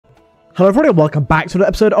Hello everybody and welcome back to another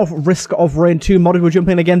episode of Risk of Rain 2 modded. We're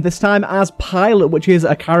jumping in again, this time as Pilot, which is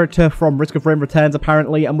a character from Risk of Rain Returns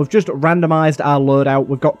apparently, and we've just randomized our loadout.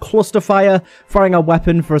 We've got Cluster Fire, firing our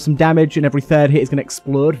weapon for some damage, and every third hit is going to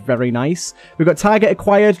explode. Very nice. We've got Target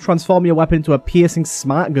Acquired, transform your weapon into a piercing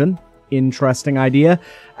smart gun. Interesting idea.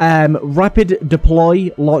 Rapid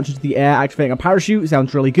Deploy, launch into the air, activating a parachute.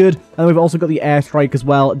 Sounds really good. And we've also got the Airstrike as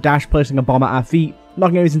well. Dash, placing a bomb at our feet,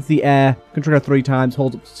 knocking enemies into the air, can trigger 3 times,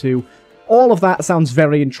 hold up to 2. All of that sounds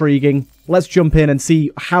very intriguing. Let's jump in and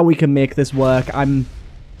see how we can make this work. I'm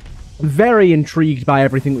very intrigued by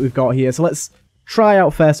everything that we've got here. So let's try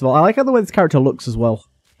out first of all. I like how the way this character looks as well.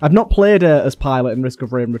 I've not played as Pilot in Risk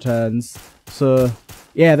of Rain Returns. So,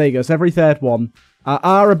 yeah, there you go. So every third one.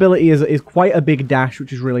 Our ability is quite a big dash,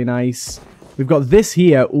 which is really nice. We've got this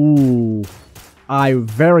here. Ooh. I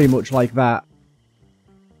very much like that.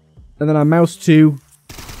 And then our mouse 2.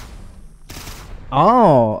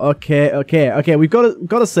 Oh, okay. We've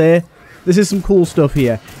got to say, this is some cool stuff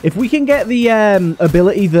here. If we can get the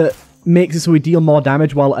ability that makes it so we deal more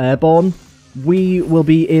damage while airborne, we will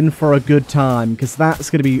be in for a good time, because that's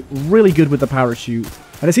going to be really good with the parachute.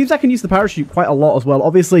 And it seems I can use the parachute quite a lot as well.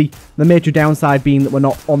 Obviously, the major downside being that we're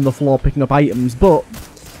not on the floor picking up items, but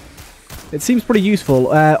it seems pretty useful.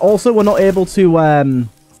 Also, we're not able to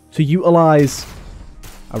utilize...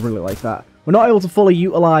 I really like that. We're not able to fully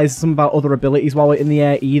utilize some of our other abilities while we're in the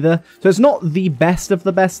air either. So it's not the best of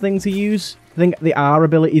the best thing to use. I think the R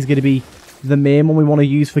ability is going to be the main one we want to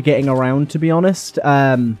use for getting around, to be honest.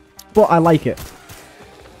 But I like it.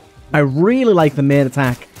 I really like the main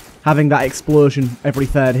attack, having that explosion every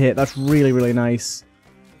third hit. That's really, really nice.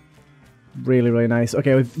 Really, really nice.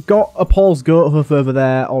 Okay, we've got a Paul's Goat Hoof over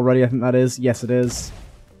there already, I think that is. Yes, it is.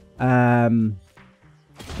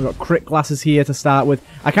 We've got crit glasses here to start with.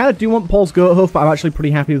 I kind of do want Paul's Goat Hoof, but I'm actually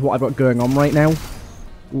pretty happy with what I've got going on right now.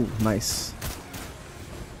 Ooh, nice.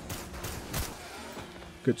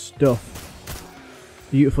 Good stuff.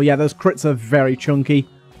 Beautiful. Yeah, those crits are very chunky.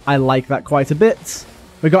 I like that quite a bit.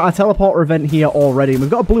 We've got our teleporter event here already. We've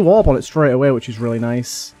got a blue orb on it straight away, which is really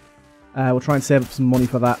nice. We'll try and save up some money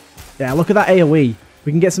for that. Yeah, look at that AoE.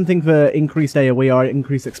 We can get something for increased AoE or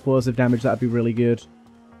increased explosive damage. That'd be really good.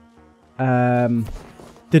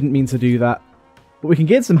 Didn't mean to do that. But we can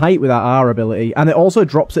gain some height with our R ability. And it also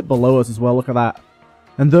drops it below us as well. Look at that.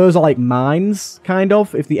 And those are like mines, kind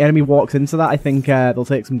of. If the enemy walks into that, I think they'll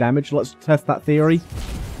take some damage. Let's test that theory.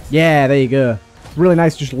 Yeah, there you go. Really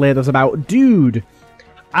nice to just lay those about. Dude!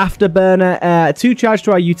 Afterburner. 2 charge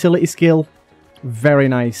to our utility skill. Very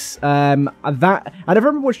nice. I never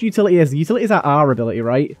remember which utility is. The utility is our R ability,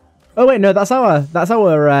 right? Oh wait, no, that's our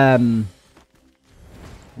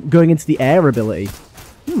going into the air ability.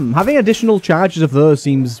 Having additional charges of those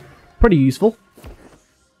seems pretty useful.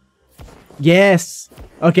 Yes.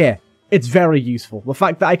 Okay, it's very useful. The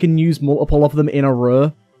fact that I can use multiple of them in a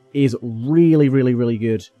row is really, really, really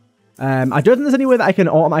good. I don't think there's any way that I can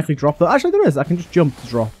automatically drop though. Actually, there is. I can just jump to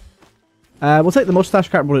drop. We'll take the mustache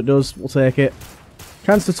cap, what it does. We'll take it.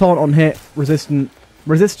 Chance to taunt on hit.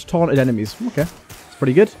 Resist taunted enemies. Okay, it's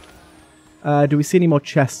pretty good. Do we see any more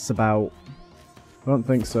chests about? I don't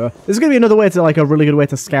think so. This is going to be another way to, like, a really good way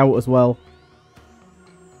to scout as well.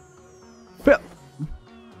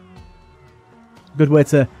 Good way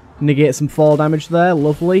to negate some fall damage there.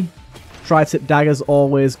 Lovely. Tri-tip dagger's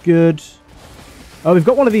always good. Oh, we've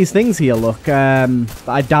got one of these things here, look, that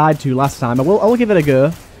I died to last time. I will give it a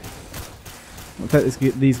go. I'll take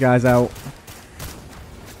these guys out.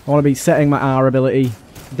 I want to be setting my R ability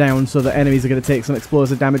down so that enemies are going to take some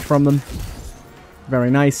explosive damage from them.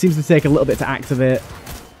 Very nice. Seems to take a little bit to activate.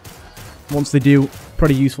 Once they do,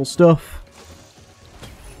 pretty useful stuff.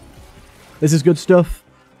 This is good stuff.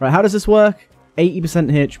 Right, how does this work? 80%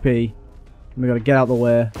 HP. We got to get out of the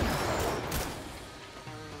way.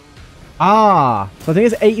 Ah! So I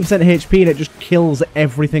think it's 80% HP and it just kills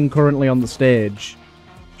everything currently on the stage.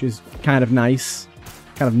 Which is kind of nice.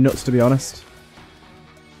 Kind of nuts, to be honest.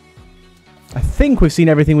 I think we've seen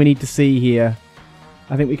everything we need to see here.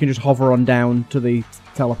 I think we can just hover on down to the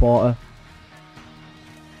teleporter.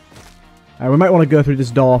 We might want to go through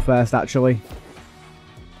this door first, actually.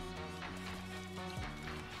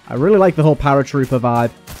 I really like the whole paratrooper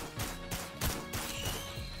vibe.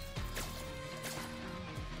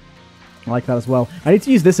 I like that as well. I need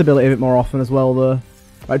to use this ability a bit more often as well, though.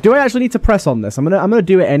 Right, do I actually need to press on this? I'm gonna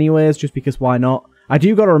do it anyways, just because why not? I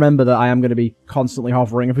do got to remember that I am going to be constantly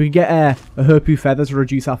hovering. If we could get a Herpu Feather to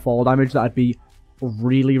reduce our fall damage, that'd be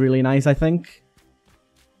really, really nice, I think.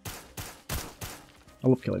 I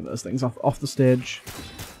love killing those things off the stage.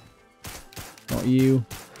 Not you.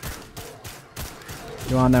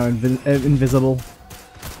 You are now invisible.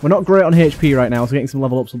 We're not great on HP right now, so getting some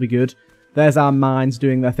level ups will be good. There's our mines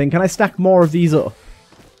doing their thing. Can I stack more of these up?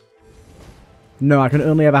 No, I can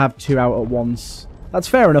only ever have 2 out at once. That's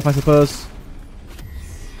fair enough, I suppose.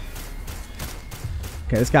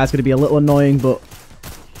 Okay, this guy's going to be a little annoying, but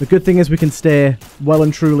the good thing is we can stay well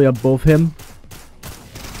and truly above him.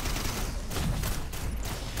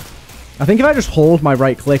 I think if I just hold my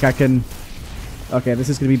right click, I can... Okay, this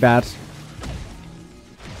is going to be bad.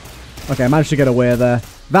 Okay, I managed to get away there.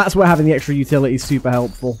 That's where having the extra utility is super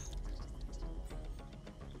helpful.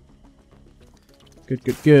 Good,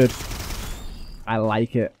 good, good. I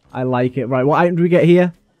like it. I like it. Right, what item do we get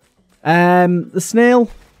here? The snail.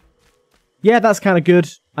 Yeah, that's kind of good,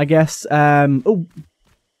 I guess. Oh,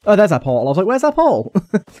 there's our portal. I was like, where's our portal?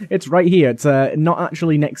 It's right here. It's not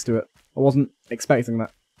actually next to it. I wasn't expecting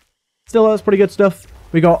that. Still, that's pretty good stuff.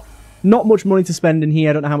 We got not much money to spend in here.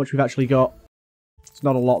 I don't know how much we've actually got. It's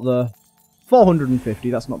not a lot, though. 450,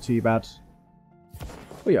 that's not too bad.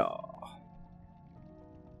 We are.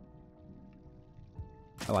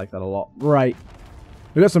 I like that a lot. Right.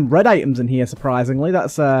 We've got some red items in here, surprisingly.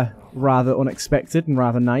 That's rather unexpected and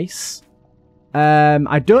rather nice.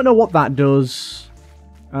 I don't know what that does.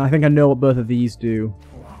 I think I know what both of these do.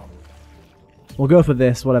 We'll go for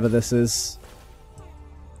this, whatever this is.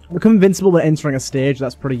 Become invincible when entering a stage.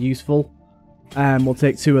 That's pretty useful. We'll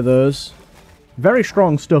take 2 of those. Very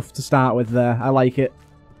strong stuff to start with there. I like it.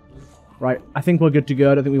 Right, I think we're good to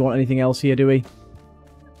go. I don't think we want anything else here, do we?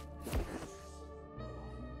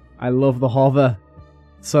 I love the hover.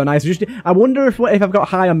 So nice. I wonder if I've got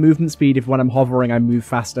higher movement speed, if when I'm hovering I move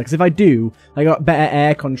faster. Because if I do, I got better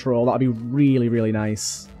air control. That would be really, really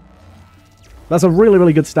nice. That's a really,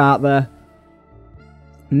 really good start there.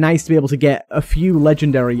 Nice to be able to get a few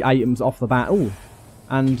legendary items off the bat. Ooh.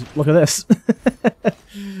 And look at this.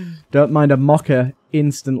 Don't mind a mocker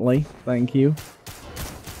instantly. Thank you.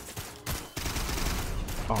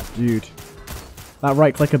 Oh, dude. That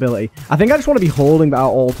right click ability. I think I just want to be holding that at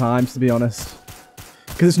all times, to be honest.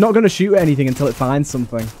 Because it's not going to shoot at anything until it finds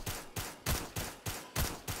something.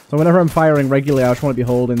 So whenever I'm firing regularly, I just want to be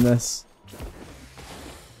holding this.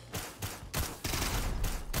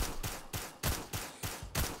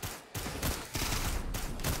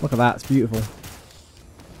 Look at that, it's beautiful.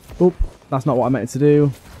 Oop, that's not what I meant to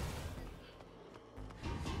do.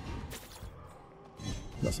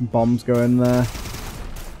 Got some bombs going there.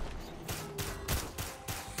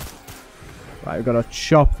 Right, we've got a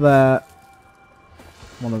chop there.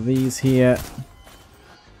 One of these here.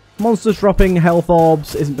 Monsters dropping health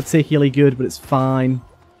orbs isn't particularly good, but it's fine.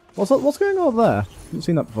 What's going on over there? I haven't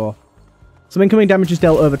seen that before. Some incoming damage is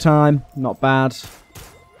dealt over time. Not bad.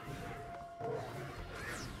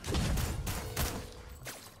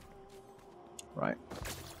 Right.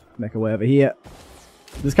 Make our way over here.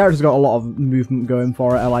 This character's got a lot of movement going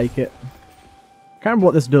for it. I like it. Can't remember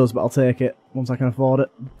what this does, but I'll take it once I can afford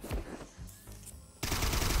it.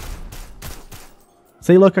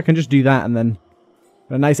 See, look, I can just do that and then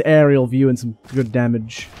a nice aerial view and some good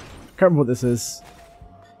damage. Can't remember what this is.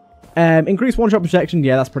 Increased one-shot protection.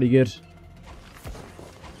 Yeah, that's pretty good.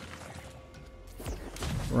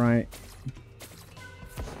 Right.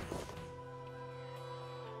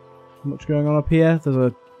 Much going on up here.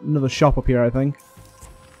 There's another shop up here, I think.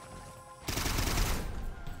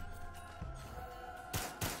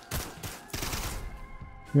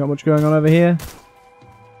 We got much going on over here.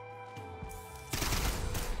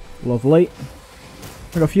 Lovely.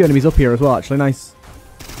 We've got a few enemies up here as well, actually. Nice.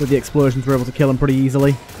 With the explosions, we're able to kill them pretty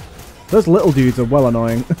easily. Those little dudes are well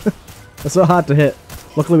annoying. They're so hard to hit.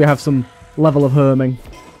 Luckily, we have some level of herming.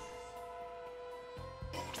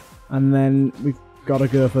 And then we've got to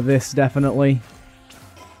go for this, definitely.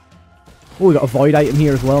 Oh, we got a void item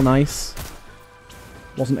here as well. Nice.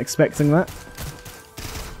 Wasn't expecting that.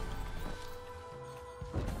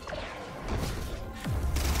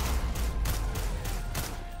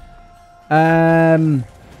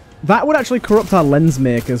 That would actually corrupt our lens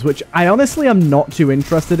makers, which I honestly am not too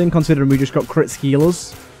interested in, considering we just got crits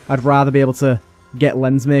healers. I'd rather be able to get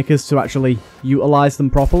lens makers to actually utilize them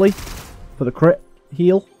properly for the crit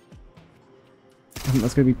heal. I think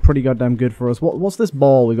that's going to be pretty goddamn good for us. What's this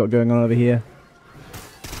ball we got going on over here?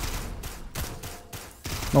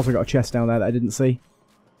 Also got a chest down there that I didn't see.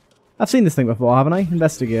 I've seen this thing before, haven't I?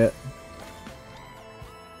 Investigate.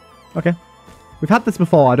 Okay. We've had this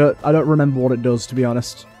before. I don't remember what it does, to be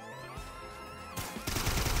honest.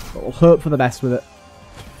 But we'll hope for the best with it.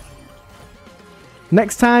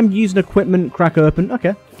 Next time, use an equipment crack open.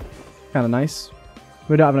 Okay. Kind of nice.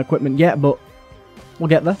 We don't have an equipment yet, but we'll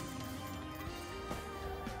get there.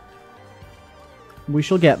 We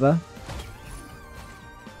shall get there.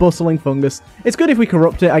 bustling fungus. It's good if we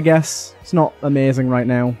corrupt it, I guess. It's not amazing right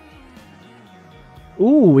now.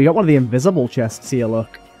 Ooh, we got one of the invisible chests here,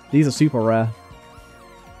 look. These are super rare.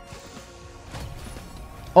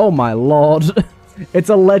 Oh my lord. It's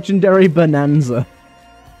a legendary bonanza.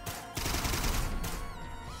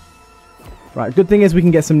 Right, good thing is we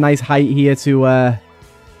can get some nice height here to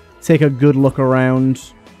take a good look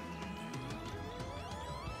around.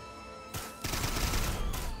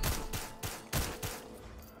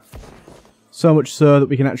 So much so that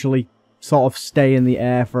we can actually sort of stay in the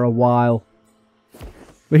air for a while.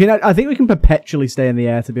 I think we can perpetually stay in the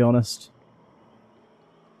air, to be honest.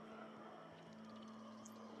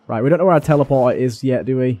 Right, we don't know where our teleporter is yet,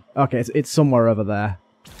 do we? Okay, it's somewhere over there.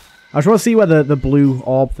 I just want to see where the blue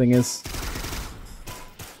orb thing is.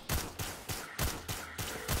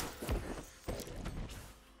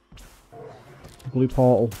 Blue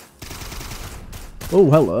portal.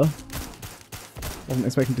 Oh, hello. Wasn't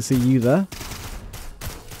expecting to see you there.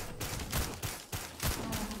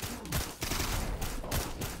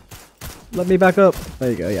 Let me back up. There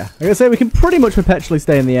you go, yeah. I'm going to say we can pretty much perpetually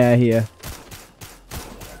stay in the air here.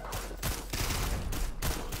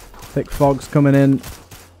 Thick fog's coming in.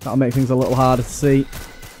 That'll make things a little harder to see.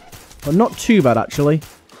 But not too bad, actually.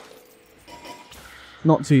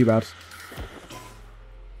 Not too bad.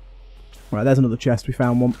 Right, there's another chest. We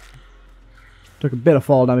found one. Took a bit of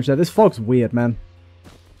fall damage there. This fog's weird, man.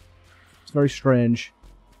 It's very strange.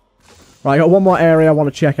 Right, I got one more area I want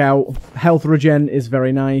to check out. Health regen is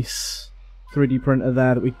very nice. 3D printer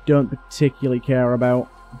there that we don't particularly care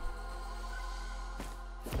about.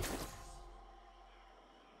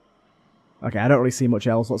 Okay, I don't really see much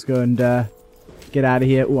else. Let's go and get out of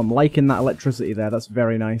here. Oh, I'm liking that electricity there. That's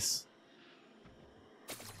very nice.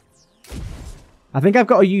 I think I've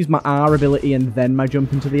got to use my R ability and then my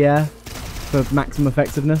jump into the air for maximum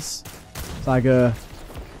effectiveness. So I go...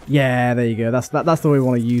 Yeah, there you go. That's the way we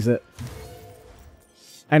want to use it.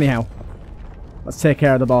 Anyhow, let's take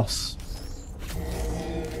care of the boss.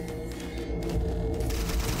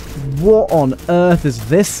 What on earth is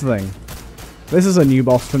this thing? This is a new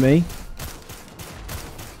boss for me.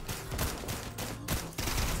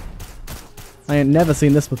 I ain't never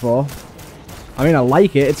seen this before. I mean, I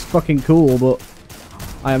like it. It's fucking cool, but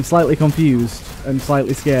I am slightly confused and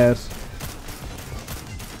slightly scared.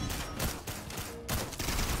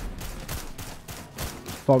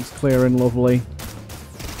 Fog's clearing, lovely.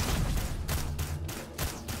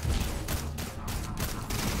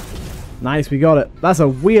 Nice, we got it. That's a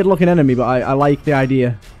weird looking enemy, but I like the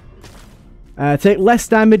idea. Take less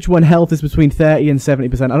damage when health is between 30 and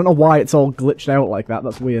 70%. I don't know why it's all glitched out like that.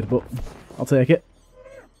 That's weird, but I'll take it.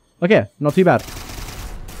 Okay, not too bad.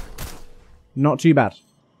 Not too bad.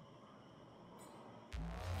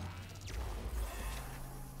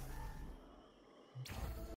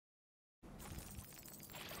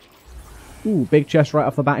 Ooh, big chest right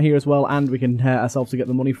off the bat here as well, and we can hurt ourselves to get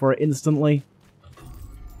the money for it instantly.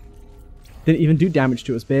 Didn't even do damage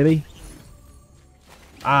to us, baby.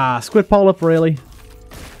 Ah, squid polyp, really?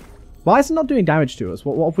 Why is it not doing damage to us?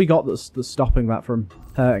 What have we got that's stopping that from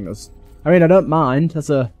hurting us? I mean, I don't mind. That's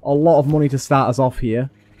a lot of money to start us off here.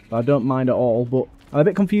 I don't mind at all, but I'm a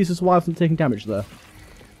bit confused as to why I wasn't taking damage there.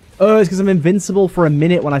 Oh, it's because I'm invincible for a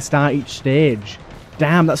minute when I start each stage.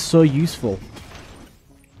 Damn, that's so useful.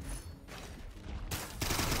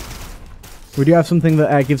 We do have something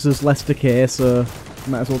that gives us less decay, so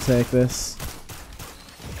might as well take this.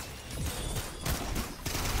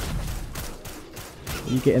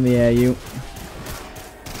 You get in the air, you.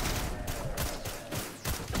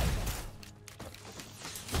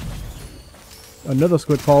 Another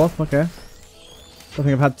squid polyp, okay. Don't think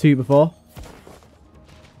I've had two before.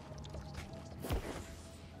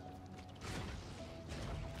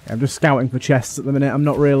 I'm just scouting for chests at the minute. I'm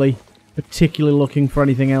not really particularly looking for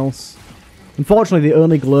anything else. Unfortunately, they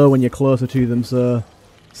only glow when you're closer to them, so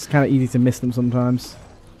it's kind of easy to miss them sometimes.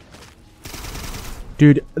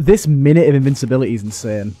 Dude, this minute of invincibility is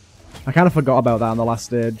insane. I kind of forgot about that on the last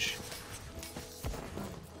stage.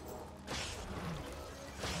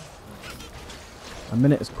 A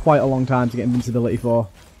minute is quite a long time to get invincibility for.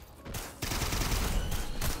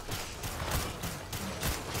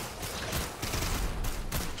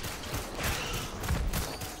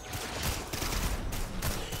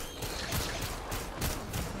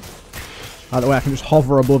 By the way, I can just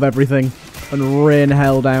hover above everything and rain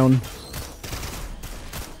hell down.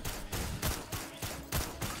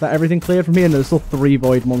 Is that everything cleared from here? No, there's still 3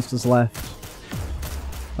 void monsters left.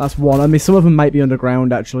 That's one. I mean, some of them might be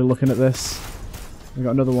underground, actually, looking at this. We've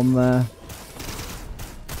got another one there.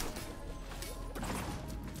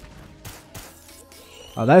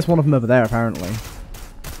 Oh, there's one of them over there, apparently.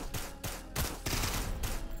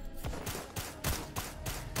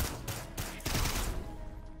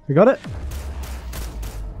 We got it?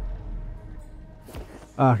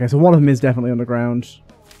 Okay, so one of them is definitely underground.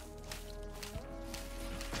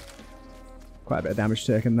 Quite a bit of damage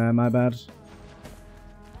taken there, my bad.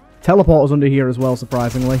 Teleporter's under here as well,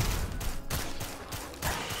 surprisingly.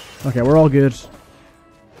 Okay, we're all good.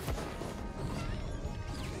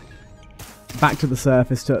 Back to the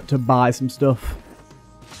surface to buy some stuff.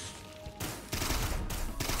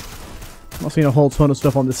 Not seeing a whole ton of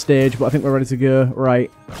stuff on this stage, but I think we're ready to go.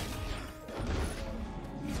 Right.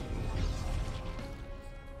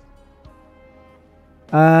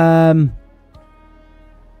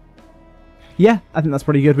 Yeah, I think that's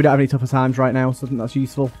pretty good. We don't have any tougher times right now, so I think that's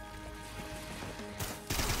useful.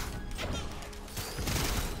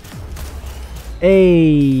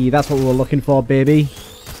 Hey, that's what we were looking for, baby.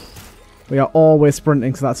 We are always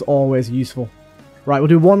sprinting, so that's always useful. Right, we'll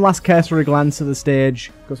do one last cursory glance at the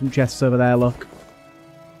stage. Got some chests over there, look.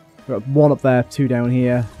 We've got one up there, two down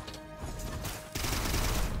here.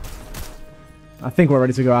 I think we're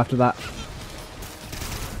ready to go after that.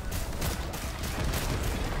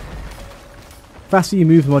 Faster you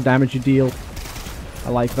move, the more damage you deal. I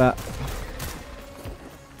like that.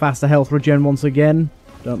 Faster health regen once again.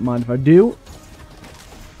 Don't mind if I do.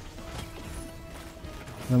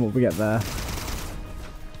 And then what we get there?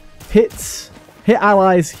 Hit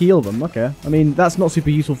allies, heal them. Okay. I mean, that's not super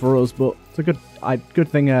useful for us, but it's a good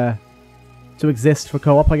thing to exist for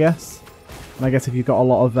co-op, I guess. And I guess if you've got a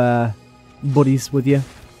lot of buddies with you.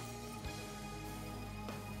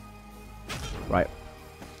 Right.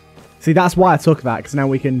 See, that's why I took that, because now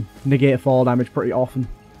we can negate fall damage pretty often.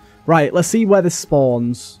 Right, let's see where this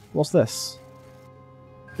spawns. What's this?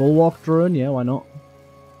 Bulwark drone? Yeah, why not?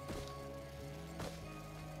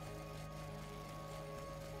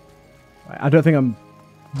 Right, I don't think I'm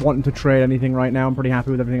wanting to trade anything right now. I'm pretty happy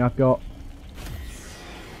with everything I've got.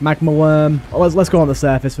 Magma worm. Oh, let's go on the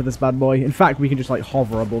surface for this bad boy. In fact, we can just like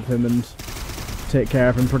hover above him and take care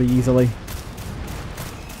of him pretty easily.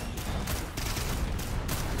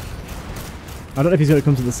 I don't know if he's going to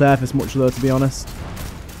come to the surface much though, to be honest.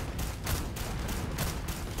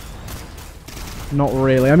 Not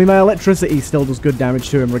really. I mean, my electricity still does good damage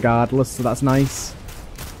to him regardless, so that's nice.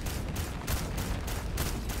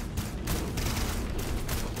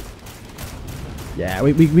 Yeah,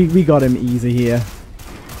 we got him easy here.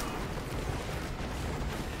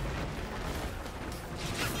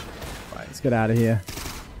 Right, let's get out of here.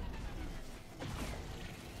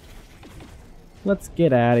 Let's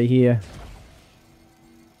get out of here.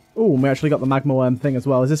 Oh, we actually got the magma worm thing as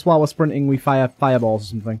well. Is this while we're sprinting we fire fireballs or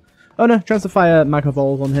something? Oh no, chance to fire magma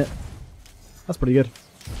balls on hit. That's pretty good.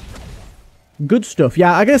 Good stuff.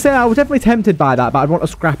 Yeah, I gotta say I was definitely tempted by that, but I'd want a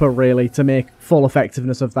scrapper really to make full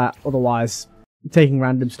effectiveness of that. Otherwise, taking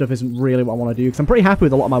random stuff isn't really what I want to do, because I'm pretty happy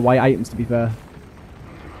with a lot of my white items, to be fair.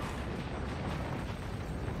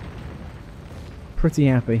 Pretty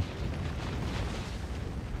happy.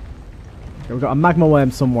 Okay, we've got a magma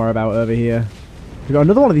worm somewhere about over here. We've got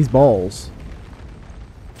another one of these balls.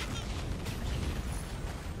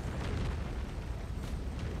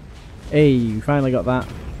 Hey, we finally got that.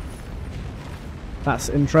 That's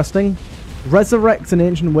interesting. Resurrect an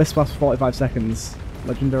ancient wisp after 45 seconds.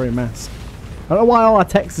 Legendary mask. I don't know why all our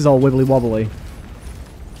text is all wibbly wobbly.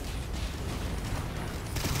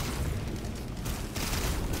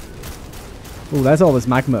 Ooh, there's all this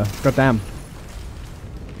magma. God damn.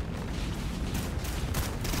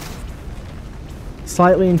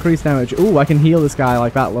 Slightly increased damage. Ooh, I can heal this guy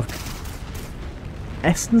like that, look.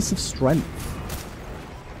 Essence of Strength.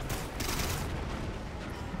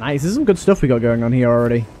 Nice, there's some good stuff we got going on here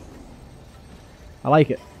already. I like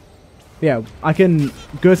it. Yeah, I can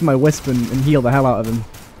go to my wisp and heal the hell out of him.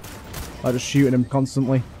 By just shooting him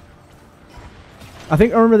constantly. I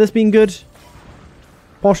think I remember this being good.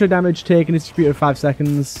 Portion damage taken is distributed 5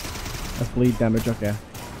 seconds. That's bleed damage, okay.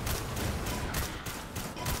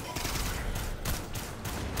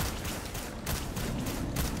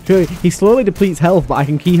 Sure, he slowly depletes health, but I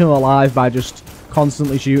can keep him alive by just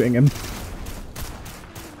constantly shooting him.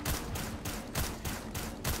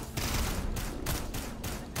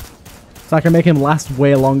 So I can make him last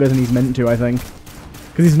way longer than he's meant to, I think.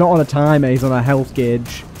 Because he's not on a timer, he's on a health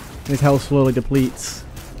gauge. And his health slowly depletes.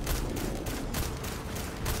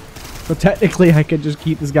 So technically I could just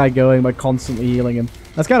keep this guy going by constantly healing him.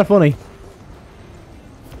 That's kind of funny.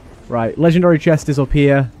 Right, legendary chest is up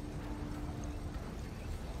here.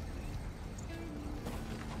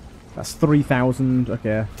 That's 3,000,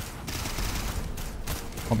 okay.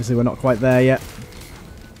 Obviously we're not quite there yet.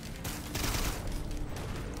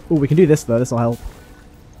 Ooh, we can do this though, this will help.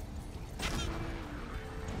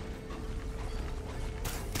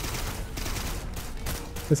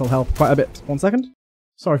 This'll help quite a bit. 1 second.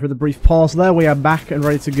 Sorry for the brief pause there. We are back and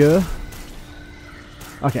ready to go.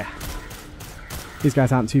 Okay. These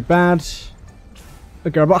guys aren't too bad.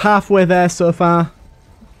 Okay, we're about halfway there so far.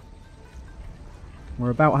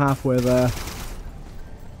 We're about halfway there.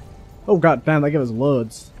 Oh god damn, that gave us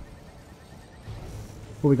loads.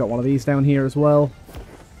 Oh, we got one of these down here as well.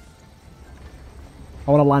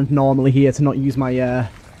 I want to land normally here to not use my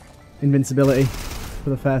invincibility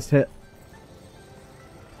for the first hit.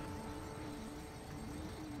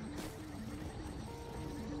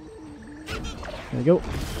 There we go.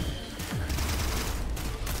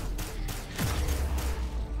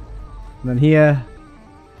 And then here,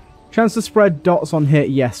 chance to spread dots on hit.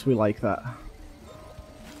 Yes, we like that.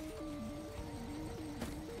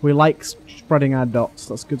 We like spreading our dots.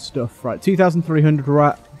 That's good stuff. Right, 2,300 we're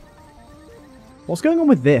at. What's going on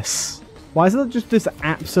with this? Why is it just this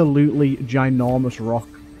absolutely ginormous rock?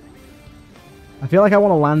 I feel like I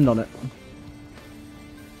want to land on it.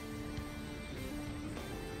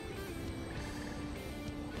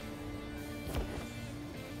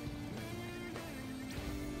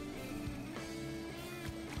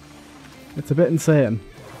 It's a bit insane.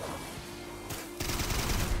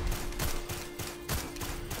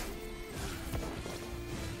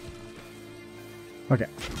 Okay.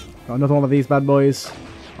 Got another one of these bad boys.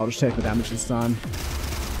 I'll just take the damage this time.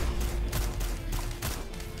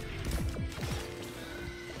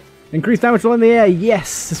 Increased damage while in the air.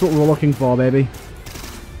 Yes! This is what we were looking for, baby.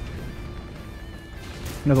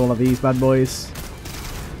 Another one of these bad boys.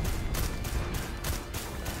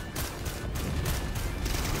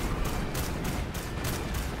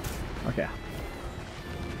 Okay.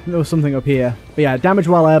 There was something up here. But yeah, damage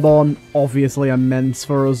while airborne, obviously immense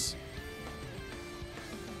for us.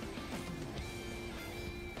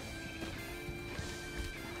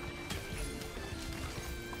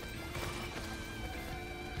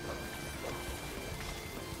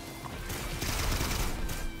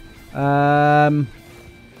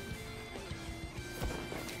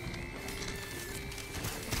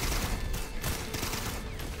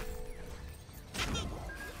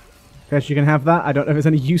 Guess you can have that. I don't know if it's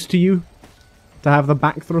any use to you to have the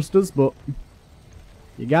back thrusters, but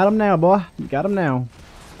you got them now, boy. You got them now.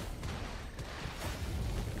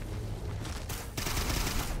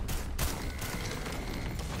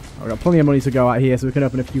 I've got plenty of money to go out here, so we can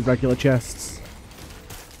open a few regular chests.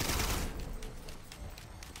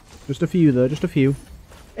 Just a few, though. Just a few.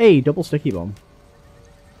 Hey, double sticky bomb.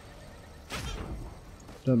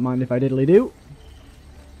 Don't mind if I diddly do.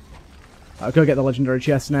 I'll go get the legendary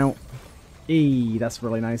chest now. Eee, that's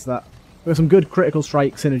really nice, that. We've got some good critical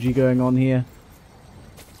strike synergy going on here.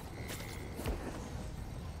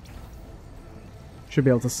 Should be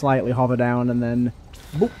able to slightly hover down and then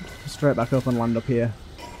boop, straight back up and land up here.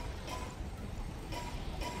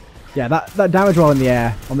 Yeah, that damage while in the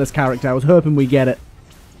air on this character, I was hoping we get it.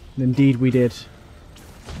 And indeed we did.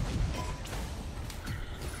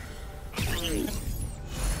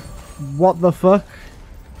 What the fuck?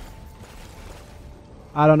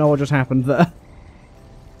 I don't know what just happened there.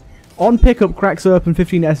 On pickup, cracks open,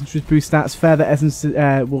 15 essences boost stats. Further essence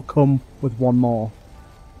will come with one more.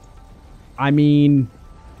 I mean,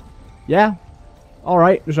 yeah.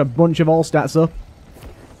 Alright, just a bunch of all stats up.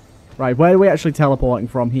 Right, where are we actually teleporting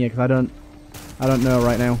from here? Because I don't know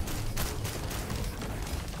right now.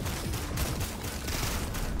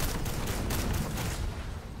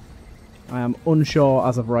 I am unsure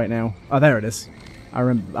as of right now. Oh, there it is. I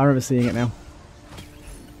remember seeing it now.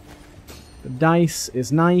 The dice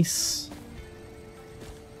is nice.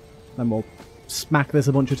 Then we'll smack this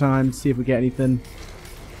a bunch of times, see if we get anything.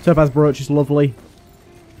 Topaz brooch is lovely.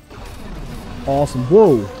 Awesome.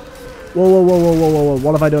 Whoa! Whoa, whoa, whoa, whoa, whoa, whoa, whoa.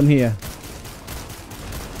 What have I done here?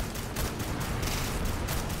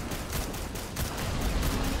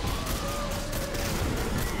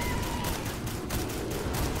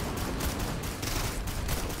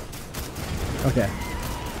 Okay.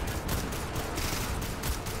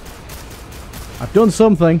 I've done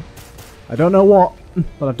something. I don't know what,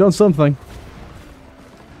 but I've done something.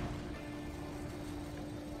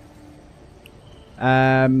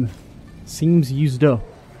 Seems used up.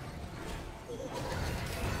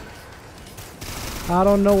 I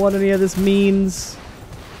don't know what any of this means.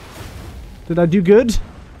 Did I do good?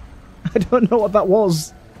 I don't know what that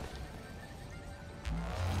was.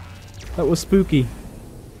 That was spooky.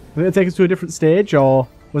 Did it take us to a different stage, or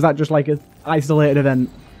was that just like an isolated event?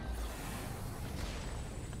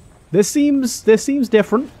 This seems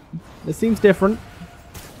different. This seems different.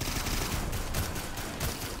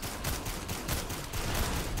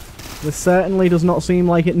 This certainly does not seem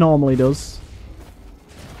like it normally does.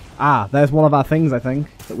 Ah, there's one of our things, I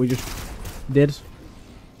think, that we just did.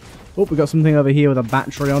 Oh, we got something over here with a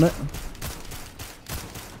battery on it.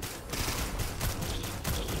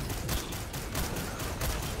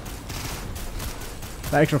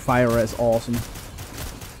 The extra fire rate is awesome.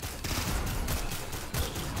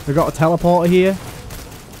 We've got a teleporter here.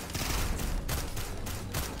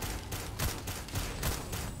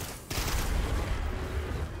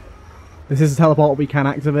 This is a teleporter we can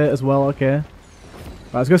activate as well, okay.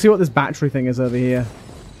 Right, let's go see what this battery thing is over here.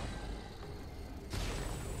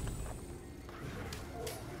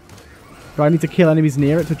 Do I need to kill enemies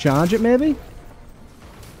near it to charge it, maybe?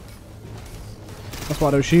 That's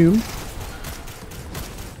what I'd assume.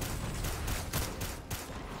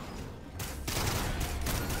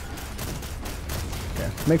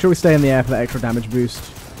 Okay, make sure we stay in the air for that extra damage boost.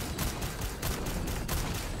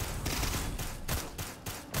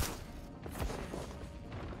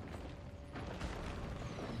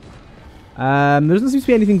 There doesn't seem to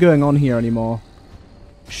be anything going on here anymore.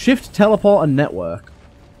 Shift, teleport, and network.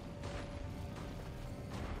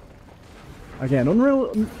 Again,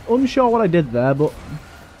 unsure what I did there, but...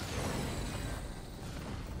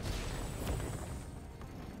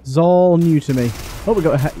 It's all new to me. Oh, we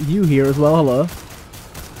got you here as well, hello.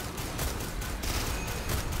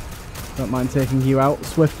 Don't mind taking you out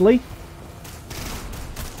swiftly.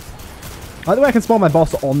 I like the way I can spawn my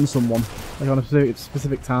boss on someone. Like on a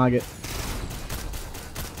specific target.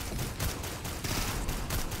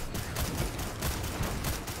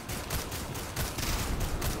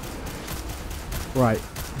 Right,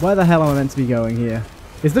 where the hell am I meant to be going here?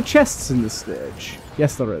 Is there chests in this stage?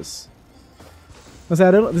 Yes, there is. This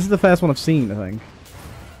is the first one I've seen, I think.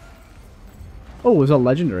 Oh, there's a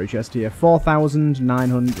legendary chest here.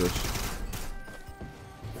 4,900.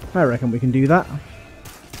 I reckon we can do that.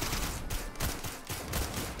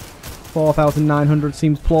 4,900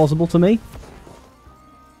 seems plausible to me.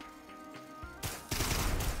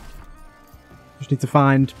 Just need to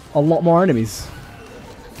find a lot more enemies.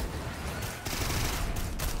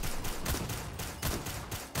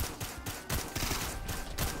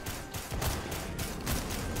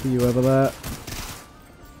 See you over there.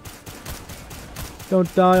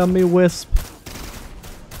 Don't die on me, Wisp.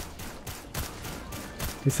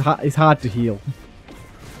 It's hard to heal.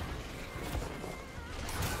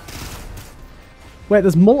 Wait,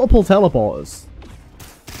 there's multiple teleporters.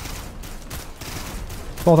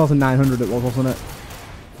 4,900 it was, wasn't it?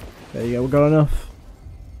 There you go, we got enough.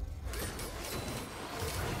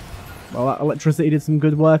 Well, that electricity did some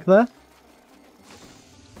good work there.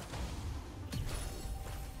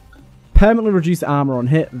 Permanently reduced armor on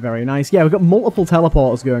hit, very nice. Yeah, we've got multiple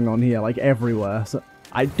teleporters going on here, like everywhere. So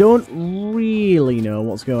I don't really know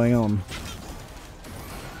what's going on.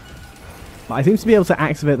 But I seem to be able to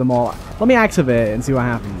activate them all. Let me activate it and see what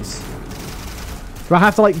happens. Do I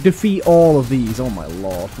have to, like, defeat all of these? Oh my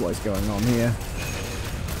lord, what is going on here?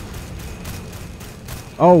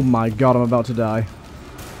 Oh my god, I'm about to die.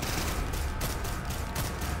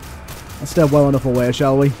 Let's stay well enough away,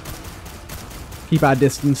 shall we? Keep our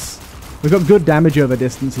distance. We've got good damage over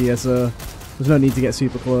distance here, so there's no need to get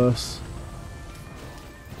super close.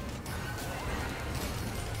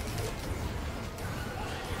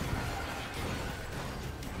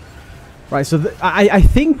 Right, so I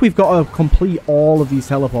think we've got to complete all of these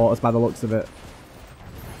teleporters by the looks of it.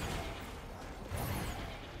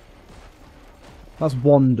 That's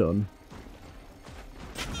one done.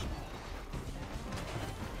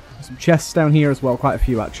 There's some chests down here as well, quite a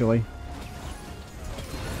few actually.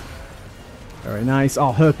 Very nice.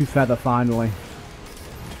 Oh, Herpy Feather, finally.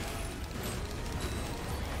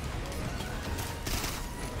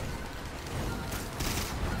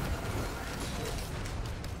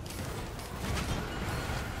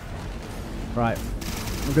 Right.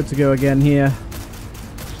 We're good to go again here.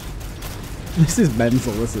 This is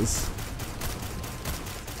mental, this is.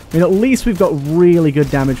 I mean, at least we've got really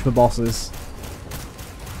good damage for bosses.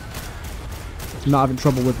 I'm not having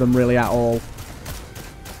trouble with them really at all.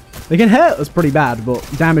 They can hurt us pretty bad, but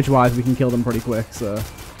damage-wise we can kill them pretty quick, so...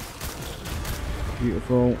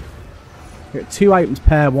 Beautiful. We get 2 items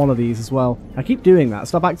per one of these as well. I keep doing that.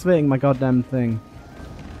 Stop activating my goddamn thing.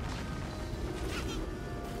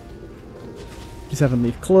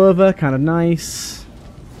 7-leaf clover, kind of nice.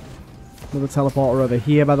 Another teleporter over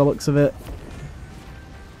here by the looks of it.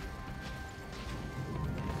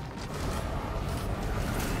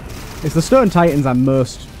 It's the stone titans I'm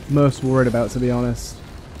most worried about, to be honest.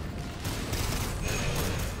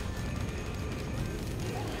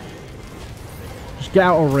 Just get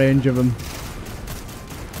out of range of them.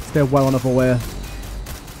 Stay well enough away.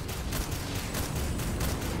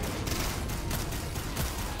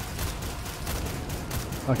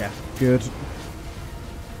 Okay, good.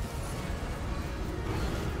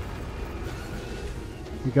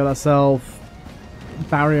 We got ourselves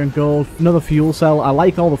barrier and gold. Another fuel cell. I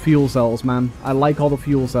like all the fuel cells, man. I like all the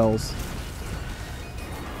fuel cells.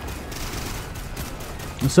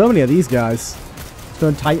 There's so many of these guys.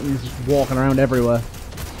 Stone Titans just walking around everywhere.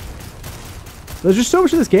 There's just so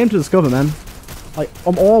much of this game to discover, man. Like,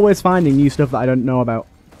 I'm always finding new stuff that I don't know about.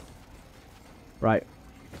 Right.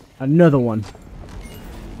 Another one.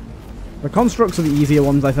 The constructs are the easier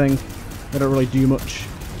ones, I think. They don't really do much.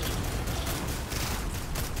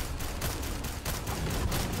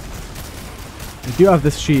 I do have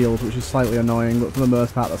this shield, which is slightly annoying, but for the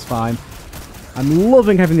most part, that's fine. I'm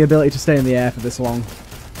loving having the ability to stay in the air for this long.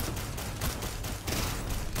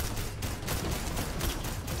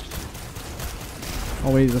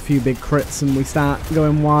 Always a few big crits and we start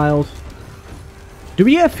going wild. Do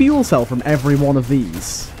we get a fuel cell from every one of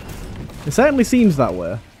these? It certainly seems that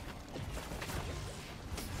way.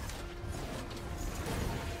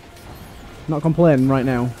 Not complaining right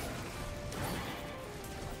now.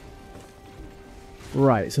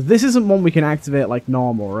 Right, so this isn't one we can activate like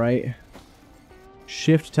normal, right?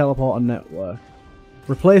 Shift, teleport, and network.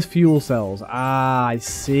 Replace fuel cells. Ah, I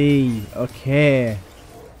see. Okay.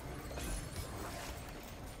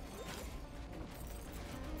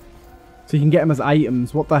 So you can get them as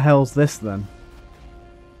items. What the hell's this then?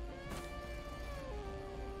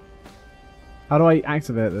 How do I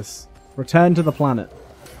activate this? Return to the planet.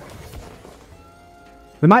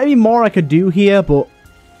 There might be more I could do here, but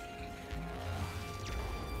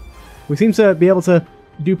we seem to be able to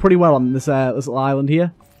do pretty well on this little island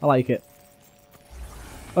here. I like it.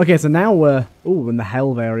 Okay, so now we're... Ooh, in the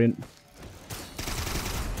Hell variant.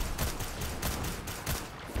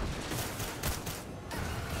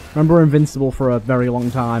 Remember, we're invincible for a very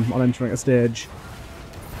long time on entering a stage.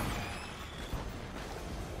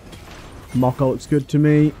 Moko looks good to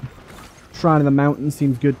me. Shrine of the Mountain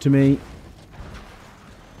seems good to me.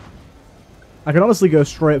 I could honestly go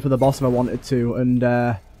straight for the boss if I wanted to, and...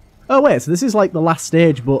 Oh wait, so this is like the last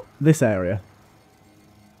stage, but this area.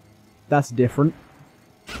 That's different.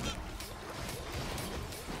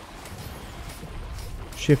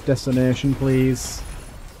 Shift destination, please.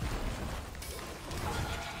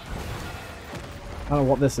 I don't know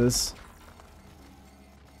what this is.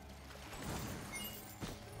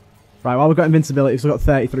 Right, well, we've got invincibility, so we've got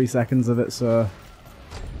 33 seconds of it, so...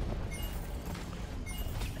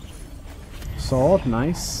 Sword,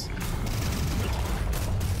 nice.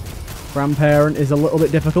 Grandparent is a little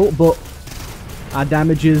bit difficult, but our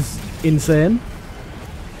damage is insane.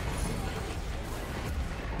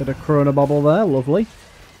 Bit of Chrono Bobble there, lovely.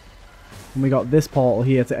 And we got this portal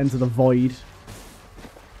here to enter the void.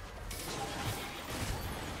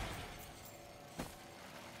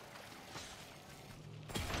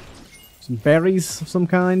 Some berries of some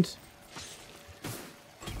kind.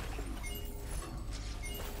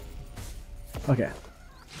 Okay.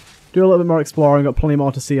 Do a little bit more exploring, got plenty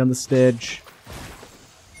more to see on the stage.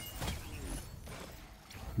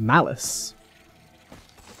 Malice.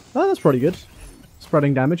 Oh, that's pretty good.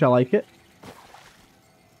 Spreading damage, I like it.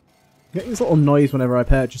 Getting this little noise whenever I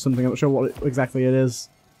purchase something, I'm not sure what exactly it is.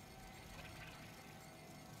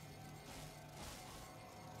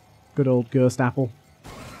 Good old ghost apple.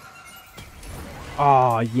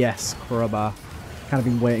 Ah, oh, yes, crowbar. Kind of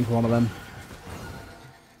been waiting for one of them.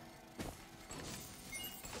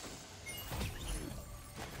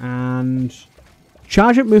 And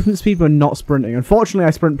charge up movement speed when not sprinting. Unfortunately,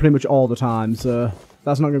 I sprint pretty much all the time, so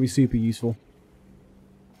that's not going to be super useful.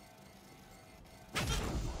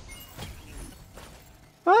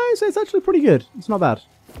 So it's actually pretty good. It's not bad.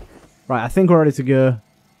 Right, I think we're ready to go.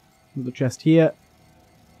 Another chest here.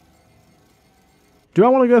 Do I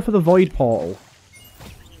want to go for the void portal?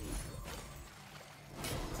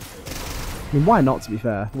 I mean, why not, to be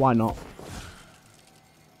fair? Why not?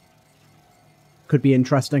 Could be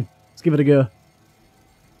interesting. Let's give it a go.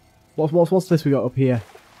 What's this we got up here?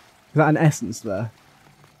 Is that an essence there?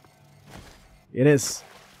 It is.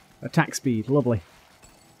 Attack speed. Lovely.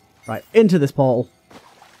 Right, into this portal.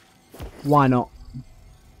 Why not?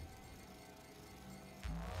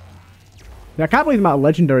 Yeah, I can't believe the amount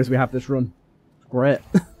of legendaries we have this run. Great.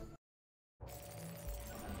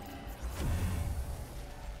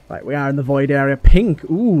 Right, we are in the void area. Pink.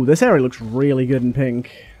 Ooh, this area looks really good in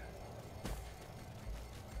pink.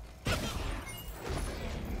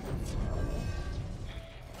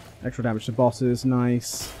 Extra damage to bosses.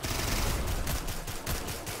 Nice.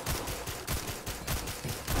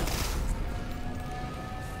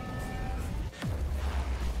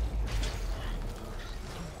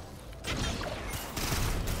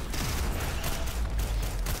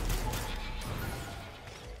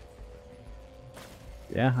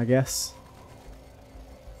 Yeah, I guess.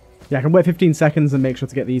 Yeah, I can wait 15 seconds and make sure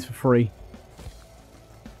to get these for free.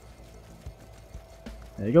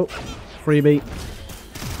 There you go. Freebie.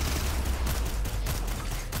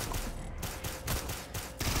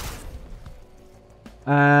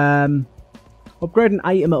 Upgrade an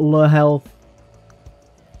item at low health.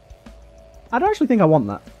 I don't actually think I want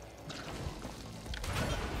that.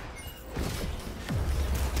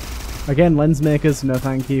 Again, lens makers, no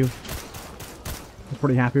thank you. I'm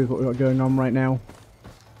pretty happy with what we've got going on right now.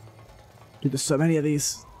 Dude, there's so many of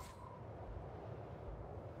these.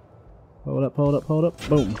 Hold up, hold up, hold up.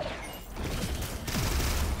 Boom.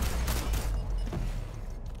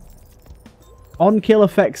 On-kill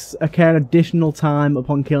effects occur additional time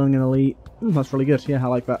upon killing an elite. That's really good. Yeah, I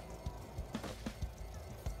like that.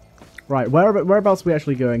 Right, whereabouts are we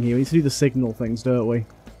actually going here? We need to do the signal things, don't we?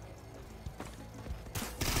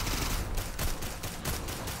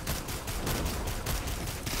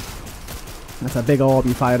 That's a big orb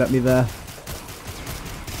you fired at me there.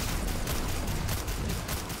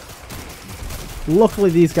 Luckily,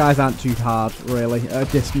 these guys aren't too hard, really. At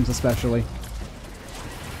a distance, especially.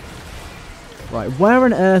 Right, where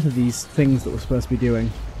on earth are these things that we're supposed to be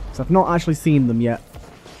doing? Because I've not actually seen them yet.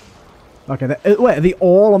 Okay, wait, are they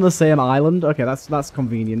all on the same island? Okay, that's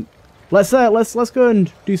convenient. Let's go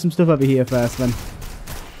and do some stuff over here first, then.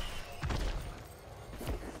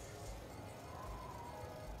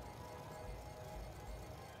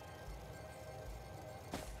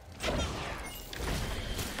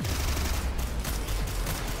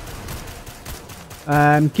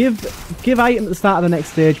 Give item at the start of the next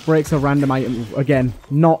stage, breaks a random item. Again,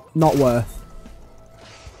 not worth.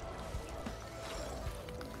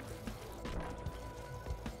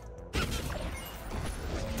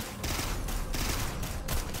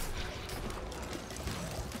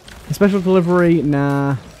 Special delivery,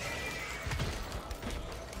 nah.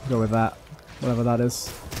 Go with that. Whatever that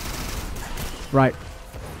is. Right.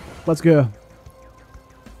 Let's go.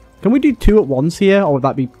 Can we do 2 at once here, or would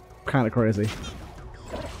that be kind of crazy?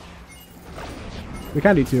 We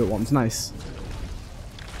can do 2 at once, nice.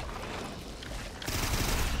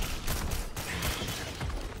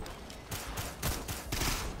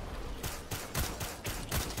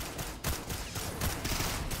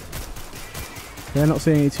 Okay, not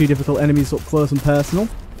seeing any too difficult enemies up close and personal.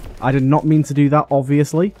 I did not mean to do that,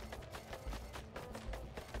 obviously.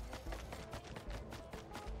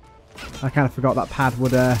 I kind of forgot that pad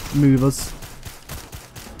would move us.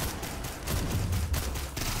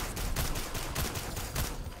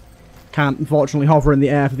 Can't, unfortunately, hover in the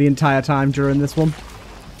air for the entire time during this one.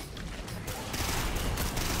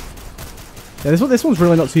 Yeah, this one's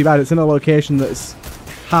really not too bad. It's in a location that's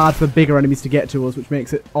hard for bigger enemies to get to us, which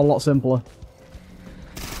makes it a lot simpler.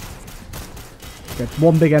 Okay,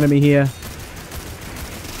 one big enemy here.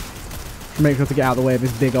 Make sure to get out of the way of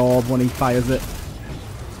his big orb when he fires it.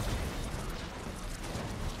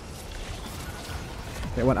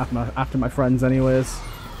 Okay, it went after my friends anyways.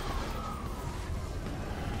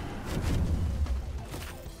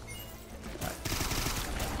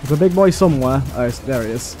 There's a big boy somewhere. Oh, there he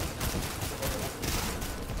is.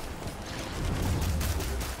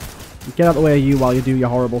 Get out of the way of you while you do your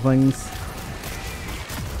horrible things.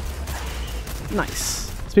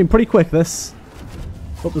 Nice. It's been pretty quick, this.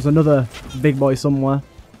 Oh, there's another big boy somewhere.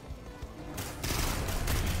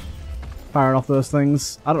 Firing off those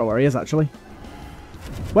things. I don't know where he is, actually.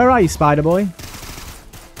 Where are you, Spider Boy?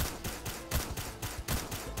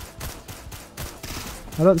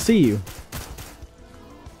 I don't see you.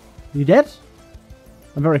 Are you dead?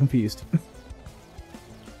 I'm very confused.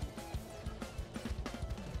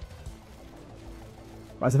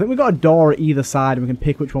 Right, so I think we've got a door at either side and we can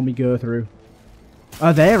pick which one we go through.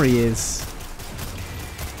 Oh, there he is.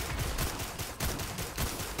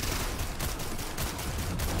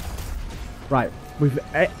 Right,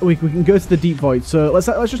 we can go to the deep void. So let's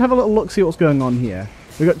just have a little look, see what's going on here.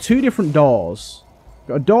 We've got 2 different doors. We've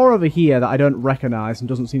got a door over here that I don't recognize and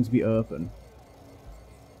doesn't seem to be open.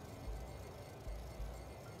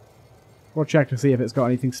 We'll check to see if it's got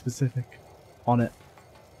anything specific on it.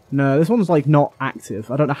 No, this one's like not active.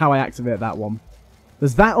 I don't know how I activate that one.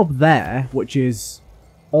 There's that up there, which is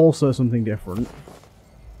also something different.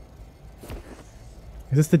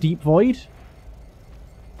 Is this the deep void?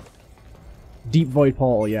 Deep void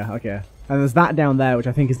portal, yeah, okay. And there's that down there, which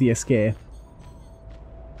I think is the escape.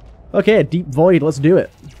 Okay, deep void, let's do it.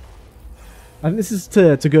 I think this is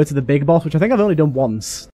to go to the big boss, which I think I've only done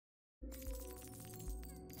once.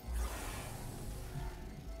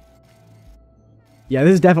 Yeah,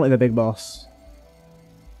 this is definitely the big boss.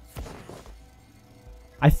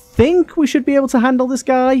 I think we should be able to handle this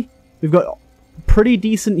guy. We've got pretty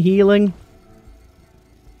decent healing.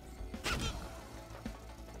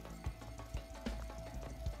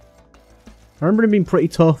 I remember him being pretty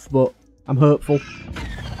tough, but I'm hopeful.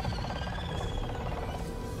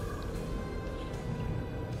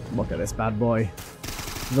 Look at this bad boy.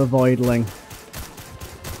 The Voidling.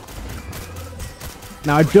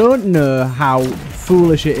 Now, I don't know how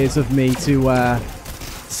foolish it is of me to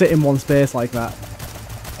sit in one space like that.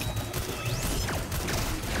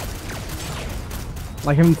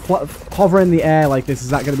 Like, him hovering in the air like this, is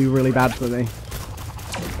that going to be really bad for me?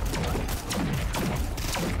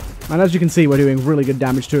 And as you can see, we're doing really good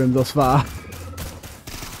damage to him thus far.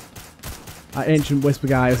 Our Ancient Whisper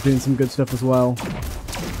guy is doing some good stuff as well.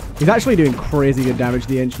 He's actually doing crazy good damage,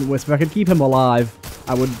 the Ancient Whisper. If I could keep him alive,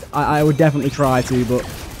 I would definitely try to, but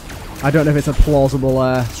I don't know if it's a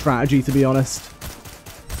plausible strategy, to be honest.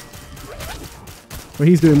 But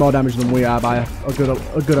he's doing more damage than we are by a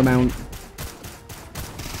good amount.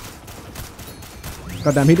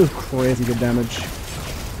 God damn, he does crazy good damage.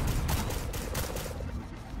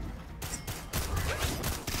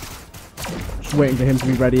 Just waiting for him to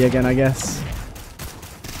be ready again, I guess.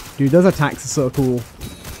 Dude, those attacks are so cool.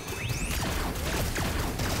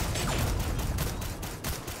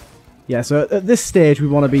 Yeah, so at this stage we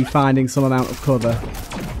want to be finding some amount of cover.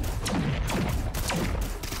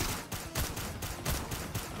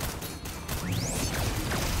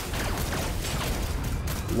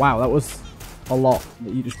 Wow, that was a lot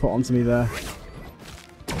that you just put onto me there.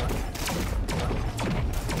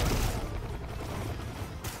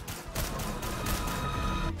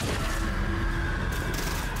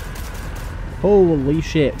 Holy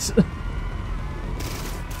shit.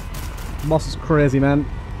 Boss is crazy, man.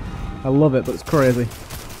 I love it, but it's crazy.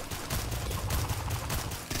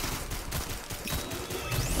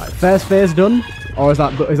 Right, first phase done? Or is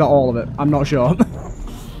that all of it? I'm not sure.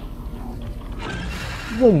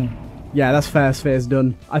 Boom. Yeah, that's first phase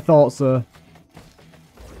done. I thought so.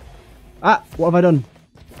 Ah, what have I done?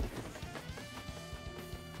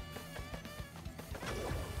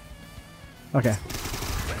 Okay.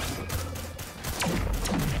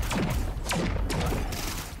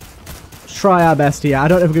 Let's try our best here. I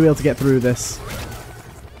don't know if we're going to be able to get through this.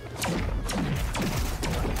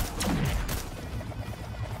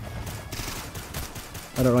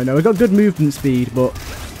 I don't really know. We've got good movement speed, but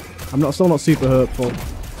I'm still not super hopeful.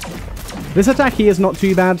 This attack here is not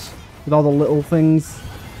too bad with all the little things.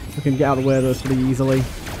 We can get out of the way of those pretty easily.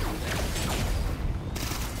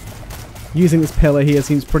 Using this pillar here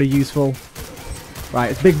seems pretty useful. Right,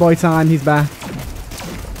 it's big boy time. He's back.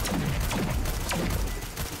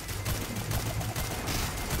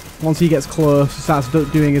 Once he gets close, he starts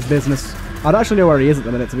doing his business. I don't actually know where he is at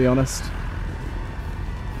the minute, to be honest.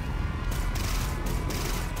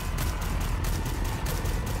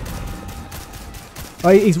 Oh,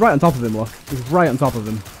 he's right on top of him, look. He's right on top of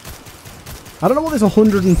him. I don't know what this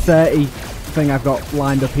 130 thing I've got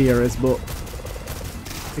lined up here is, but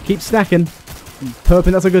it keeps stacking. I'm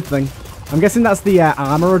hoping that's a good thing. I'm guessing that's the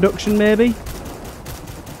armor reduction, maybe?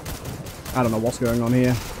 I don't know what's going on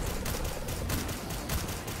here.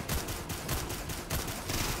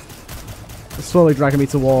 It's slowly dragging me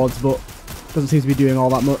towards, but doesn't seem to be doing all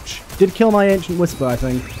that much. Did kill my Ancient Whisper, I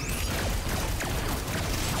think.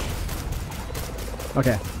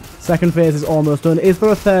 Okay, second phase is almost done. Is there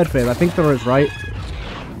a third phase? I think there is, right?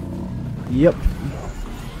 Yep.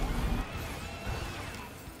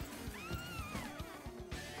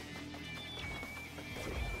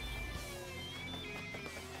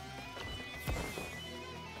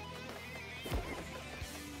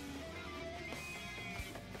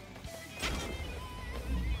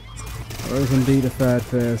 There is indeed a third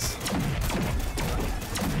phase.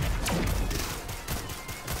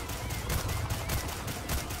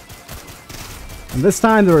 And this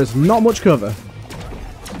time there is not much cover.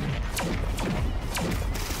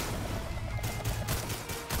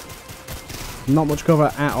 Not much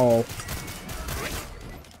cover at all.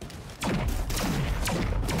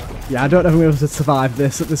 Yeah, I don't know if I'm able to survive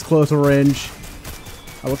this at this closer range.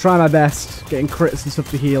 I will try my best getting crits and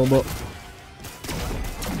stuff to heal, but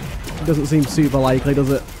it doesn't seem super likely,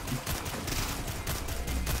 does it?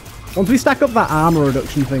 Once we stack up that armor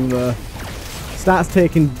reduction thing though, starts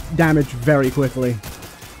taking damage very quickly.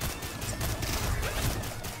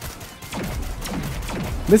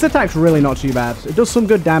 This attack's really not too bad. It does some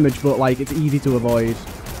good damage, but like it's easy to avoid.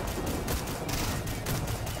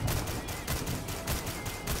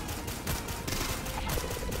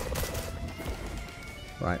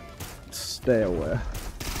 Right, stay away.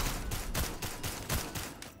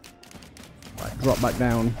 Right, drop back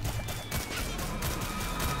down.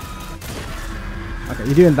 Okay,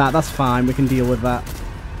 you're doing that. That's fine. We can deal with that.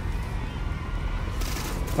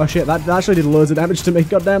 Oh shit, that actually did loads of damage to me.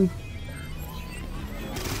 Goddamn.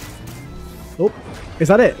 Oh, is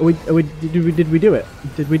that it? Did we do it?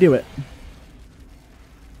 Did we do it?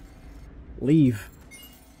 Leave.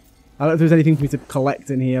 I don't know if there's anything for me to collect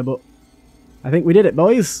in here, but I think we did it,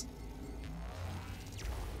 boys.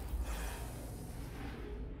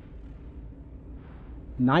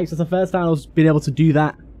 Nice. That's the first time I've been able to do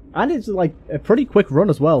that. And it's like a pretty quick run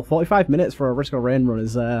as well. 45 minutes for a Risk of Rain run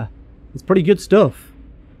is it's pretty good stuff.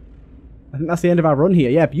 I think that's the end of our run here.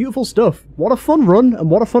 Yeah, beautiful stuff. What a fun run and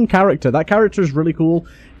what a fun character. That character is really cool.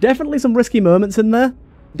 Definitely some risky moments in there.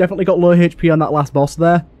 Definitely got low HP on that last boss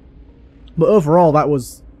there. But overall, that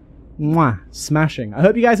was smashing. I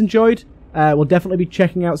hope you guys enjoyed. We'll definitely be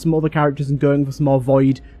checking out some other characters and going for some more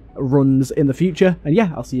Void runs in the future. And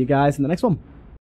yeah, I'll see you guys in the next one.